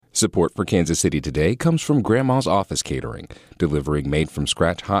Support for Kansas City Today comes from Grandma's Office Catering, delivering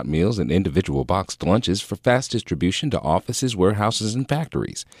made-from-scratch hot meals and individual boxed lunches for fast distribution to offices, warehouses, and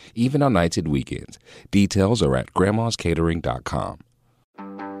factories, even on nights and weekends. Details are at grandmascatering.com.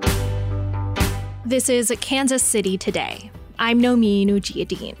 This is Kansas City Today. I'm Nomi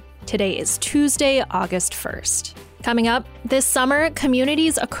Nujiyadeen. Today is Tuesday, August 1st. Coming up, this summer,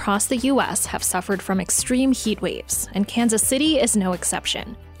 communities across the U.S. have suffered from extreme heat waves, and Kansas City is no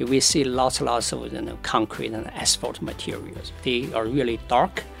exception. We see lots of concrete and asphalt materials. They are really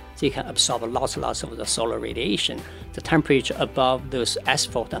dark. They can absorb lots of the solar radiation. The temperature above those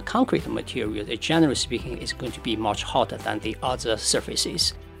asphalt and concrete materials, generally speaking, is going to be much hotter than the other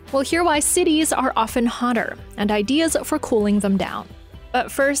surfaces. We'll hear why cities are often hotter and ideas for cooling them down.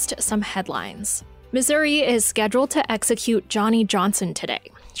 But first, some headlines. Missouri is scheduled to execute Johnny Johnson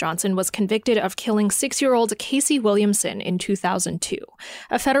today. Johnson was convicted of killing 6-year-old Casey Williamson in 2002.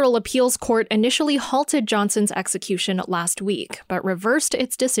 A federal appeals court initially halted Johnson's execution last week, but reversed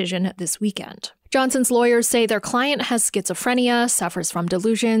its decision this weekend. Johnson's lawyers say their client has schizophrenia, suffers from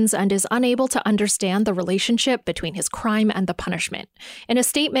delusions, and is unable to understand the relationship between his crime and the punishment. In a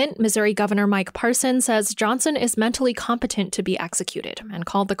statement, Missouri Governor Mike Parson says Johnson is mentally competent to be executed and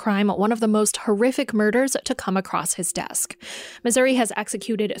called the crime one of the most horrific murders to come across his desk. Missouri has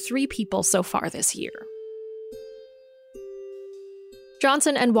executed 3 people so far this year.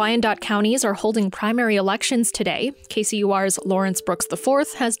 Johnson and Wyandotte counties are holding primary elections today. KCUR's Lawrence Brooks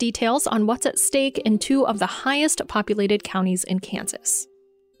IV has details on what's at stake in 2 of the highest populated counties in Kansas.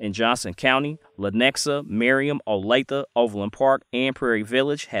 In Johnson County, Lenexa, Merriam, Olathe, Overland Park, and Prairie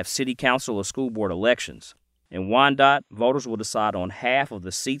Village have city council or school board elections. In Wyandotte, voters will decide on half of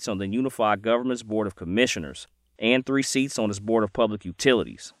the seats on the Unified Government's Board of Commissioners and 3 seats on its Board of Public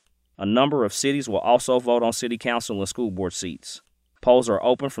Utilities. A number of cities will also vote on city council and school board seats. Polls are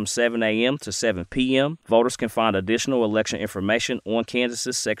open from 7 a.m. to 7 p.m. Voters can find additional election information on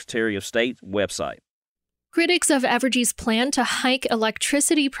Kansas's Secretary of State website. Critics of Evergy's plan to hike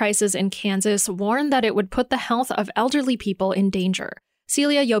electricity prices in Kansas warn that it would put the health of elderly people in danger.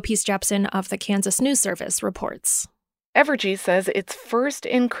 Celia Yopis-Jepsen of the Kansas News Service reports. Evergy says its first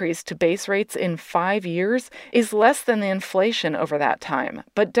increase to base rates in 5 years is less than the inflation over that time.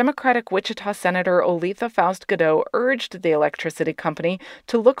 But Democratic Wichita Senator Oletha Faust-Godot urged the electricity company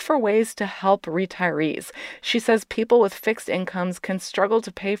to look for ways to help retirees. She says people with fixed incomes can struggle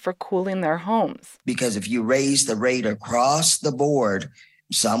to pay for cooling their homes. Because if you raise the rate across the board,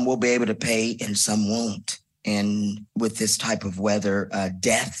 some will be able to pay and some won't. And with this type of weather,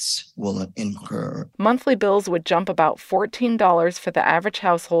 deaths will incur. Monthly bills would jump about $14 for the average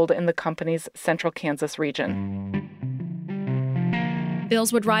household in the company's central Kansas region.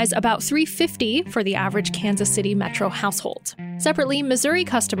 Bills would rise about $350 for the average Kansas City metro household. Separately, Missouri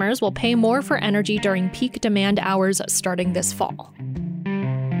customers will pay more for energy during peak demand hours starting this fall.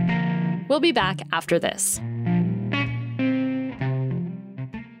 We'll be back after this.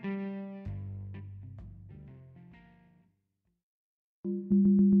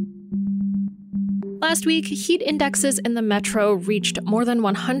 Last week, heat indexes in the metro reached more than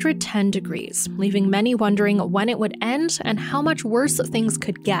 110 degrees, leaving many wondering when it would end and how much worse things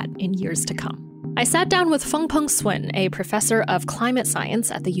could get in years to come. I sat down with Fengpeng Sun, a professor of climate science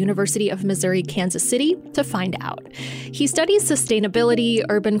at the University of Missouri, Kansas City, to find out. He studies sustainability,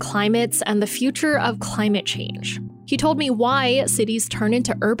 urban climates, and the future of climate change. He told me why cities turn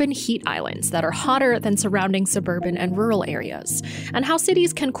into urban heat islands that are hotter than surrounding suburban and rural areas, and how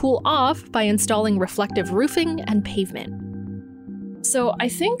cities can cool off by installing reflective roofing and pavement. So I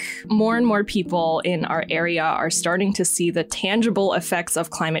think more and more people in our area are starting to see the tangible effects of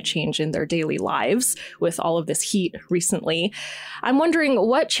climate change in their daily lives with all of this heat recently. I'm wondering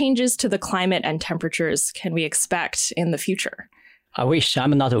what changes to the climate and temperatures can we expect in the future? I wish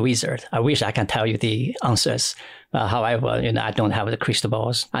I'm not a wizard. I wish I can tell you the answers. However, I don't have the crystal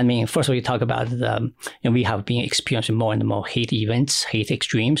balls. I mean, first of all, you talk about we have been experiencing more and more heat events, heat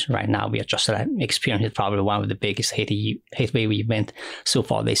extremes. Right now, we are just experiencing probably one of the biggest heat wave events so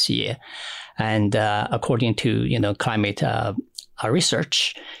far this year. And according to climate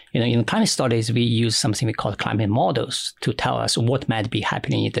research, in climate studies, we use something we call climate models to tell us what might be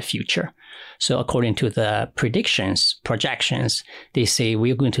happening in the future. So according to the projections, they say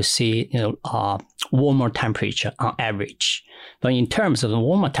we're going to see warmer temperature on average. But in terms of the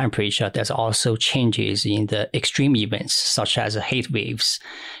warmer temperature, there's also changes in the extreme events, such as heat waves.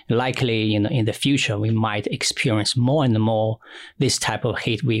 Likely, in the future, we might experience more and more this type of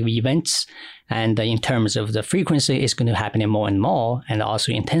heat wave events. And in terms of the frequency, it's going to happen more and more. And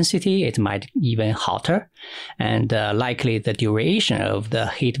also intensity, it might even hotter. And likely the duration of the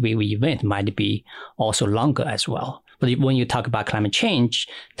heat wave event might be also longer as well. But when you talk about climate change,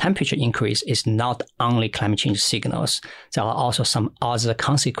 temperature increase is not only climate change signals. There are also some other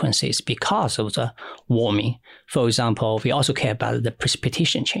consequences because of the warming. For example, we also care about the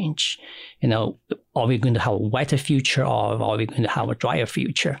precipitation change. Are we going to have a wetter future or are we going to have a drier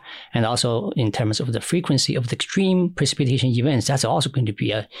future? And also in terms of the frequency of the extreme precipitation events, that's also going to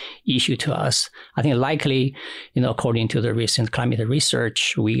be an issue to us. I think likely, according to the recent climate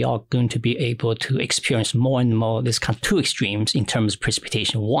research, we are going to be able to experience more and more this kind of two extremes in terms of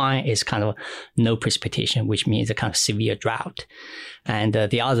precipitation. One is kind of no precipitation, which means a kind of severe drought. And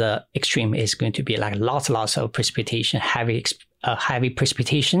the other extreme is going to be like lots of precipitation, heavy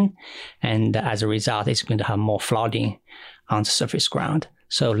precipitation, and as a result, it's going to have more flooding on the surface ground.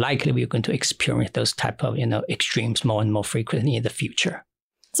 So likely we're going to experience those type of extremes more and more frequently in the future.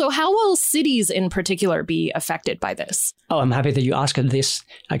 So how will cities in particular be affected by this? Oh, I'm happy that you asked this.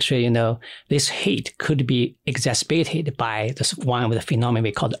 Actually, this heat could be exacerbated by this one of the phenomena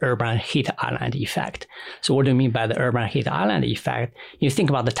we call the urban heat island effect. So what do you mean by the urban heat island effect? You think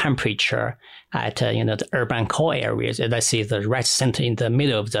about the temperature at the urban core areas. Let's say the right center in the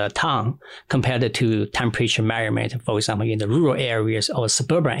middle of the town compared to temperature measurement, for example, in the rural areas or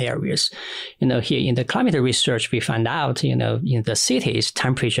suburban areas. Here in the climate research, we found out, in the cities,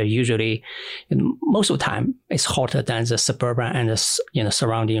 temperature usually, most of the time, is hotter than the suburban and the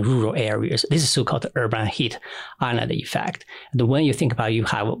surrounding rural areas. This is so-called the urban heat island effect. And when you think about, you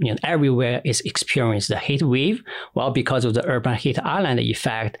have everywhere is experiencing the heat wave. Well, because of the urban heat island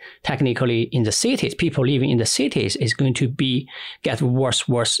effect, technically in the cities, people living in the cities is going to get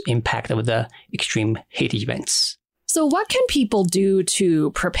worse impact of the extreme heat events. So what can people do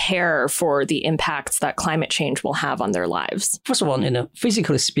to prepare for the impacts that climate change will have on their lives? First of all,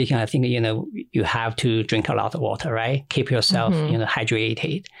 physically speaking, I think, you have to drink a lot of water, right? Keep yourself,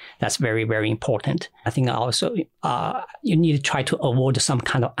 hydrated. That's very, very important. I think also you need to try to avoid some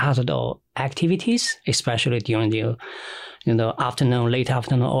kind of outdoor activities, especially during the afternoon, late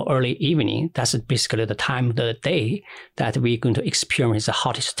afternoon or early evening. That's basically the time of the day that we're going to experience the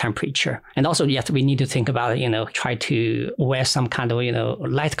hottest temperature. And also, yes, we need to think about, try to wear some kind of,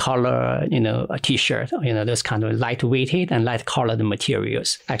 light color, a t-shirt, those kind of lightweighted and light colored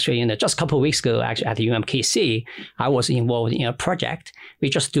materials. Actually, just a couple of weeks ago, actually at the UMKC, I was involved in a project. We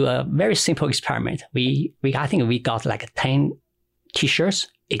just do a very simple experiment. I think we got like 10 t-shirts,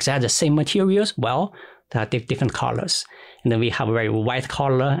 exactly the same materials. Well, there are different colors. And then we have a very white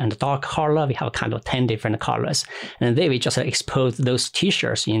color and a dark color. We have kind of 10 different colors. And then we just expose those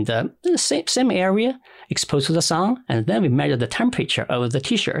t-shirts in the same area, exposed to the sun. And then we measure the temperature of the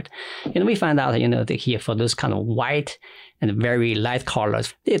t-shirt. And we find out, here for those kind of white and very light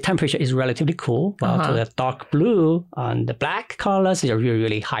colors, the temperature is relatively cool. While to the dark blue and the black colors, they're really,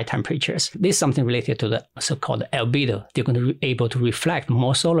 really high temperatures. This is something related to the so-called albedo. They're going to be able to reflect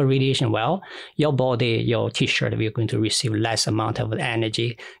more solar radiation. Well, your body, your t-shirt, we're going to receive less amount of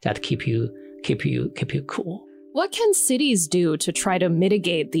energy that keep you cool. What can cities do to try to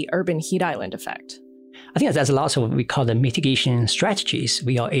mitigate the urban heat island effect? I think there's lots of what we call the mitigation strategies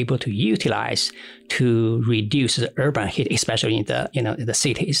we are able to utilize to reduce the urban heat, especially in the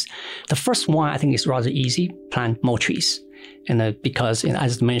cities. The first one I think is rather easy: plant more trees. And because,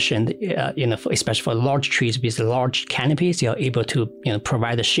 as mentioned, especially for large trees with large canopies, they are able to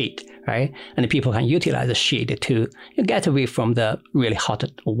provide the shade, right? And people can utilize the shade to get away from the really hot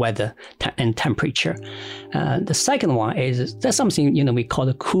weather and temperature. The second one is there's something we call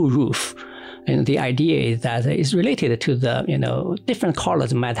the cool roof. And the idea is that it's related to the, different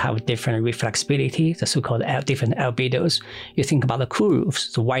colors might have different reflexibility, the so-called different albedos. You think about the cool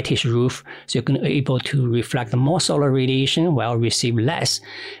roofs, the whitish roof, so you're going to be able to reflect more solar radiation while receive less.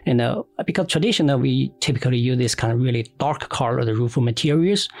 Because traditionally we typically use this kind of really dark colored roof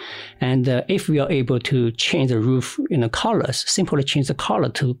materials. And if we are able to change the roof, colors, simply change the color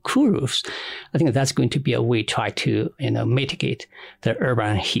to cool roofs, I think that's going to be a way to try to, mitigate the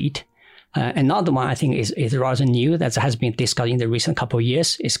urban heat. Another one I think is rather new that has been discussed in the recent couple of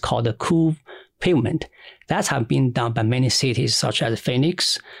years is called the cool pavement. That has been done by many cities such as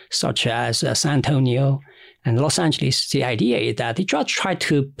Phoenix, such as San Antonio, And Los Angeles, the idea is that they just try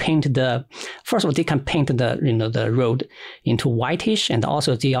to paint first of all, they can paint the road into whitish, and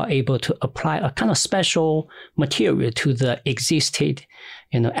also they are able to apply a kind of special material to the existing,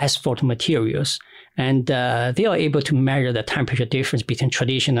 asphalt materials. And they are able to measure the temperature difference between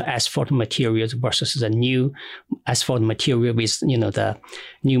traditional asphalt materials versus the new asphalt material with, the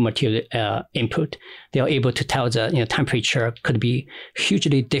new material input. They are able to tell the temperature could be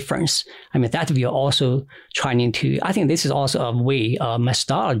hugely different. I mean, that we are also trying to, I think this is also a way, a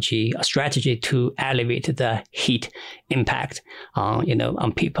methodology, a strategy to elevate the heat impact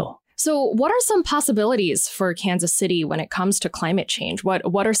on people. So what are some possibilities for Kansas City when it comes to climate change?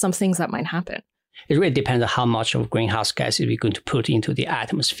 What are some things that might happen? It really depends on how much of greenhouse gases we're going to put into the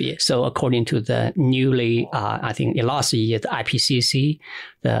atmosphere. So according to the newly, I think last year, the IPCC,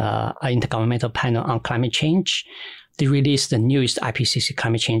 the Intergovernmental Panel on Climate Change, they released the newest IPCC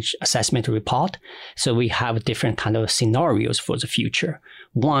climate change assessment report. So we have different kind of scenarios for the future.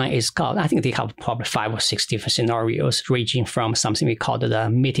 One is called, I think they have probably 5 or 6 different scenarios, ranging from something we call the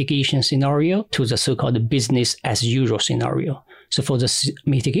mitigation scenario to the so-called business as usual scenario. So for the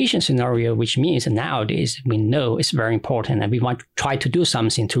mitigation scenario, which means nowadays we know it's very important and we want to try to do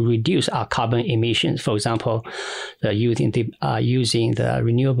something to reduce our carbon emissions. For example, using the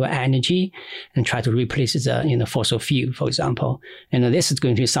renewable energy and try to replace the fossil fuel, for example. And this is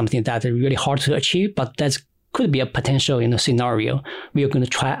going to be something that is really hard to achieve, but that's could be a potential scenario. We are going to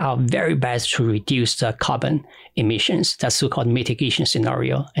try our very best to reduce the carbon emissions. That's so-called mitigation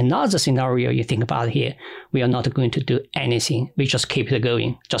scenario. Another scenario you think about here, we are not going to do anything. We just keep it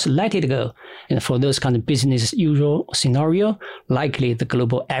going, just let it go. And for those kind of business as usual scenario, likely the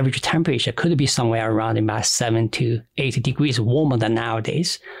global average temperature could be somewhere around about 7 to 8 degrees warmer than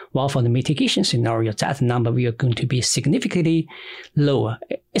nowadays. While for the mitigation scenario, that number we are going to be significantly lower.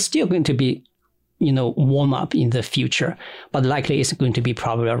 It's still going to be warm up in the future, but likely it's going to be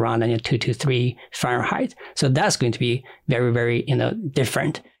probably around 2 to 3 Fahrenheit. So that's going to be very, very,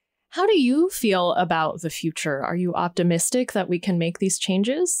 different. How do you feel about the future? Are you optimistic that we can make these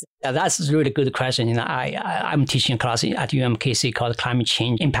changes? Yeah, that's a really good question. I'm teaching a class at UMKC called Climate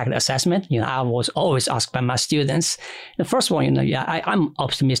Change Impact Assessment. I was always asked by my students. The first one, I'm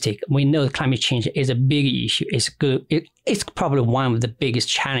optimistic. We know climate change is a big issue. It's good. It's probably one of the biggest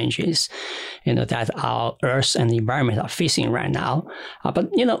challenges, that our Earth and the environment are facing right now.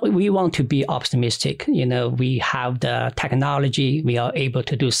 But we want to be optimistic. We have the technology. We are able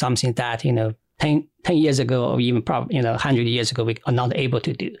to do something that 10 years ago, or even probably 100 years ago, we are not able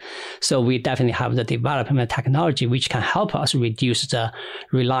to do. So we definitely have the development of technology which can help us reduce the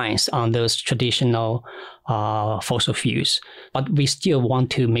reliance on those traditional fossil fuels. But we still want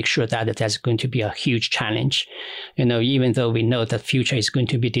to make sure that there's going to be a huge challenge. Even though we know the future is going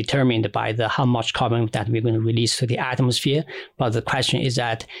to be determined by how much carbon that we're going to release to the atmosphere. But the question is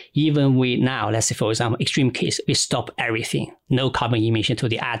that even we now, let's say, for example, extreme case, we stop everything, no carbon emission to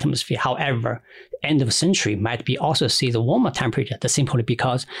the atmosphere. However, end of the century might be also see the warmer temperature, that's simply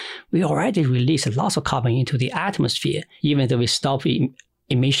because we already released lots of carbon into the atmosphere. Even though we stop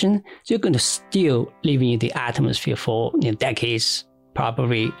emission, they're going to still live in the atmosphere for decades,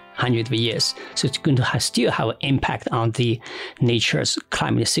 probably hundreds of years. So it's going to still have an impact on the nature's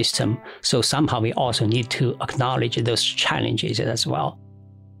climate system. So somehow we also need to acknowledge those challenges as well.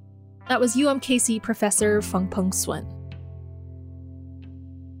 That was UMKC professor Fengpeng Sun.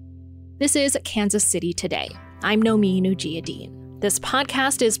 This is Kansas City Today. I'm Nomin Ujiyediin. This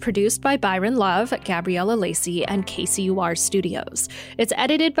podcast is produced by Byron Love, Gabriella Lacey, and KCUR Studios. It's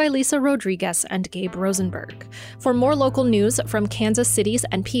edited by Lisa Rodriguez and Gabe Rosenberg. For more local news from Kansas City's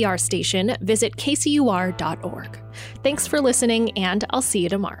NPR station, visit kcur.org. Thanks for listening, and I'll see you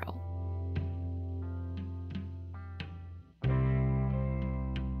tomorrow.